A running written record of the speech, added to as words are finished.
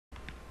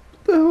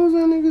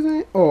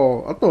man?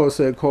 Oh, I thought it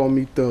said call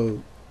me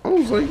thug. I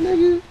was like,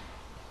 nigga.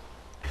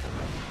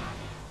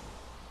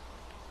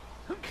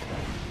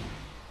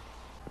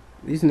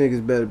 These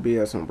niggas better be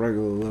at some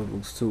regular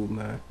levels too,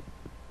 man.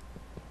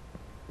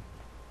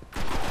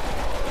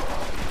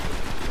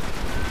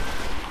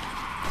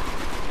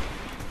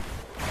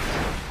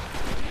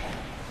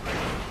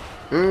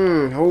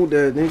 Hold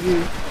that,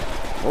 nigga.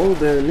 Hold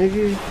that,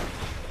 nigga.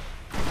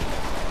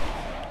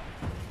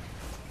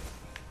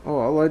 Oh,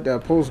 I like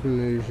that post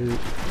grenade shit.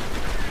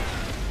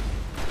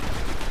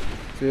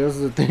 See, that's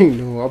the thing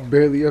though. I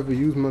barely ever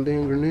use my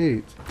damn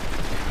grenades.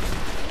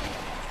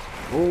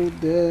 Hold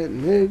that,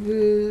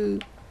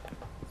 nigga.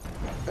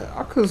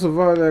 I could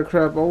survive that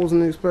crap. I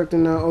wasn't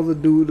expecting that other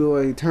dude to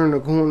like turn the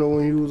corner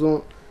when he was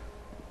on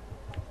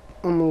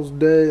almost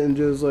dead and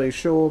just like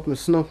show up and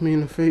snuff me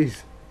in the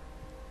face.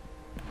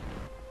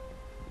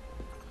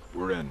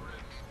 We're in.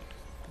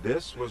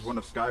 This was one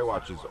of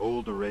Skywatch's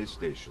old array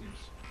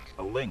stations,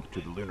 a link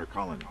to the lunar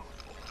colony.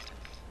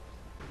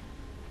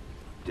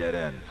 Dead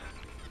end.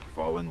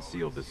 Fallen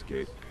sealed this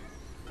gate.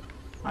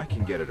 I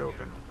can get it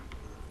open.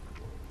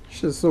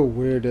 Shit's so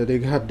weird that they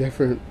got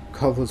different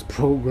colors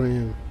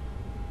programmed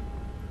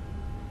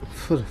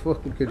for the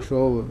fucking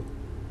controller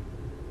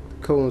to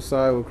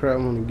coincide with crap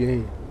on the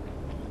game.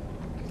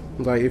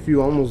 Like if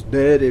you almost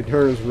dead, it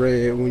turns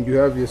red. When you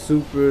have your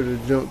super, the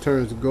jump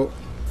turns to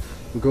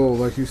gold,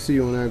 like you see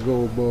on that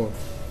gold bar.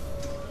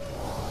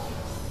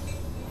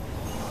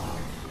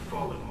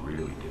 Fallen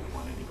really didn't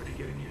want anybody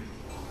getting in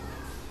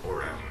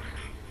or out.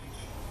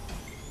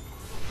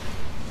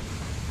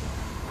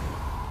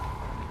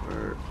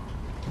 Alright.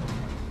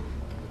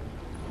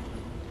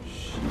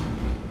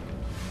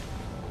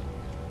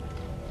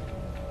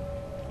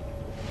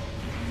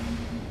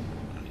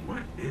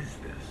 What is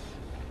this?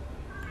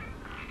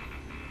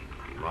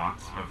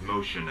 Lots of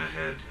motion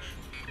ahead.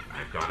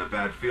 I've got a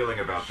bad feeling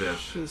about this.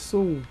 Shit's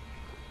so...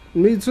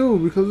 Me too,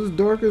 because it's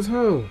dark as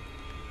hell.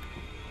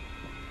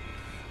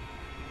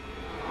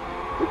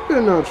 You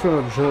better not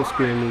try to jump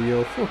scare me,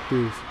 yo. Fuck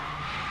this.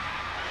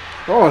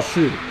 Oh,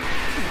 shit.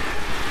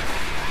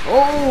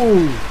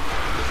 Oh!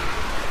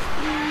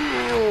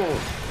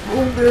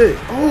 Hold it.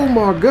 Oh,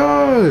 my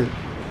God.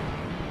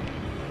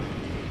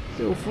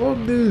 Yo, fuck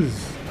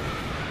this.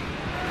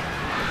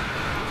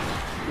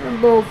 Got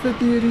about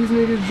 50 of these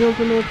niggas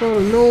jumping up out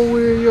of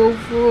nowhere, yo.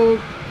 Fuck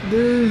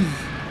this.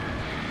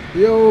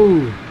 Yo.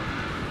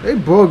 They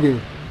bugging.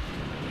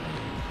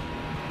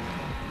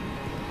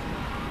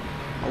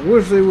 I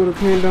wish they would have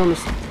came down the...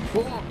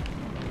 Fuck.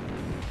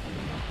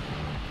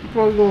 I'm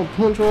probably gonna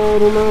punch all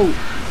of them out.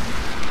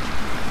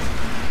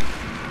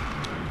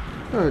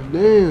 God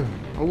damn.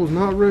 I was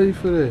not ready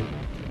for that.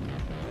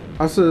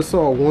 I said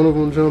saw one of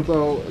them jump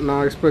out, and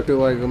I expected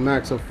like a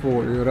max of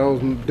 4. Yo, that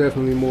was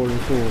definitely more than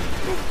 4.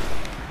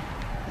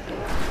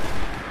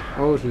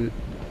 Oh shit.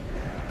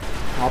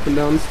 Hopping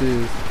down the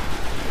stairs.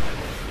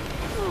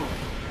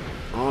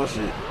 Oh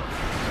shit.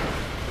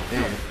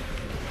 Damn.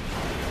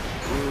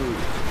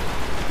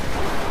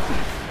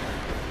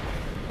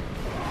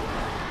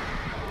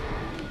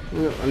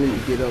 Yep, I need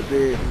to get up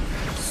there.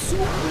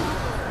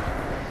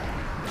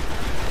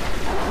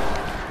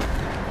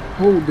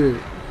 Hold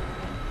it.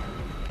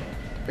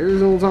 Every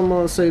single time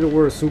I say the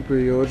word super,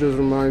 yo, it just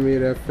reminds me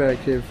of that fat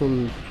kid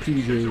from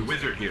PJs. There's a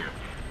wizard here.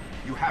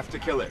 You have to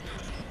kill it.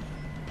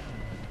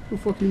 What the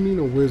fuck you mean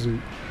a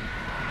wizard?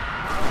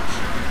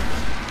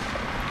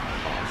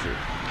 Oh shit.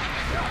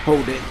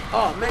 Hold it.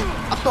 Oh man,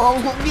 I thought I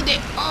was gonna be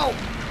there. Oh.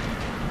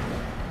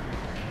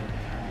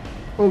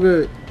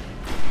 Okay.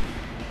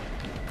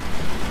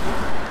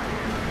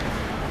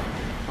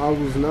 I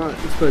was not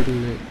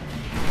expecting that.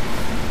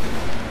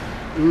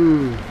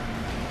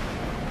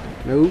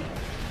 Nope.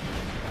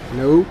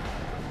 Nope.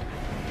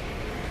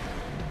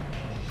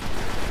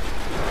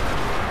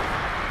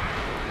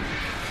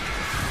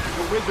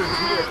 The wizard's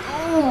here.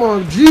 Oh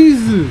my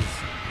Jesus!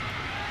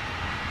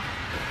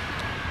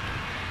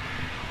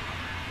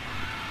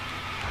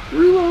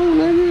 Reload,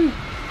 nigga.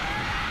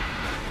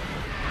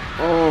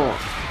 Oh,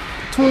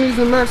 20s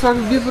and max I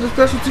can get for the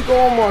specialty.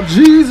 Oh my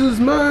Jesus,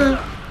 man.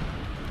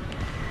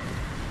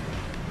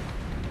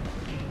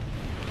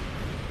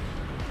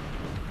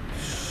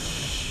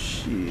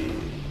 Shit.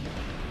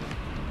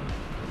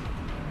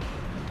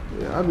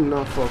 Yeah, I do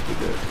not fuck with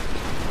that.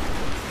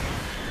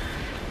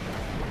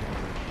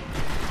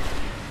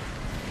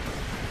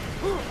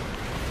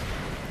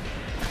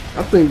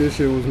 I think this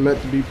shit was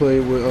meant to be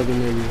played with other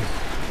niggas.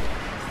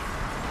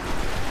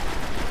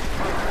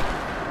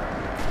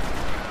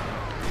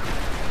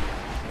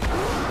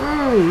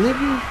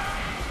 Nigga.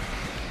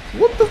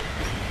 What the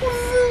fuck is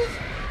this?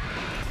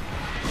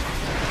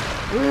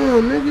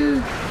 Nigga.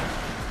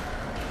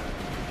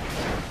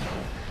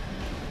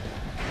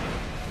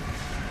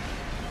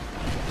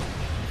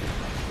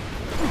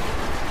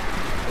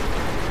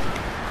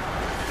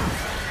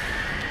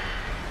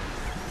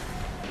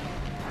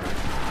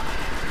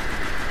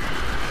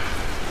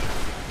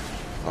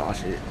 Oh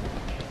shit.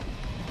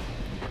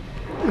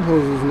 Where the hell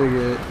is this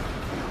nigga at?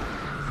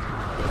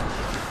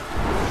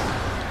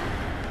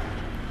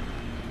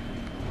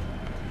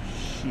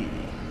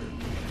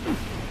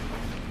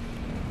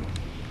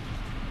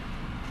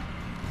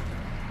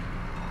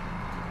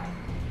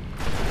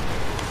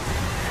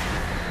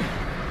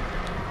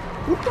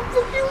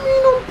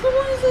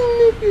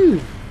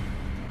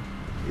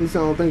 least I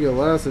don't think it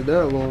lasted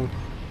that long.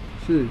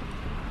 Shit.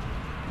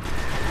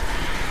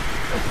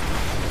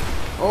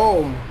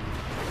 Oh.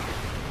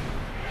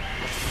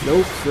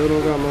 Nope, still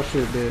don't got my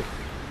shit back.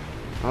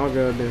 I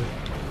got that.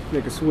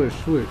 Make a switch.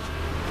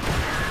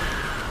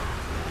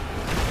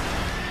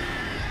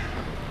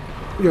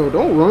 Yo,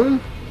 don't run.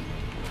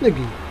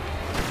 Nigga.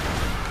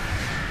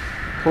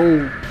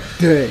 Hold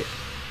that.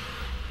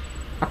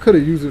 I could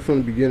have used it from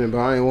the beginning, but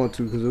I didn't want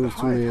to because there was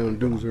too many on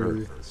dudes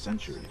earlier. For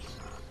centuries.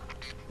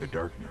 The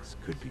darkness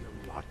could be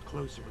a lot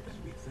closer than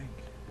we think.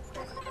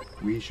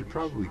 We should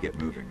probably get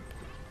moving.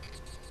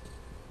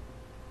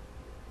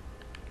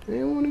 They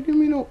don't want to give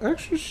me no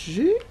extra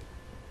shit?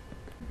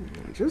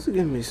 Just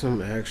give me some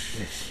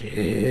extra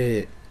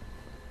shit.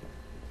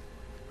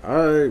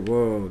 Alright,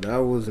 well, that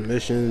was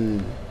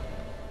mission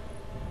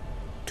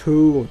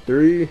 2 or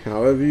 3,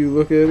 however you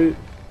look at it.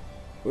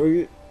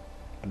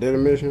 I did a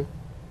mission.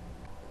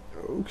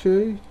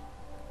 Okay.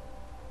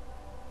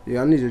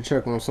 Yeah, I need to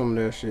check on some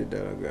of that shit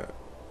that I got.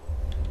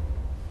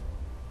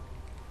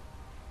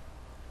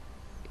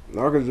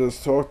 I could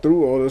just talk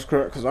through all this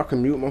crap because I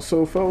can mute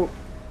myself out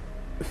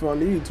if I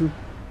need to.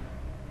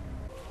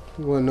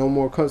 Wasn't no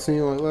more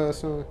cutscene like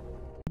last time.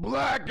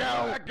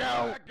 Blackout.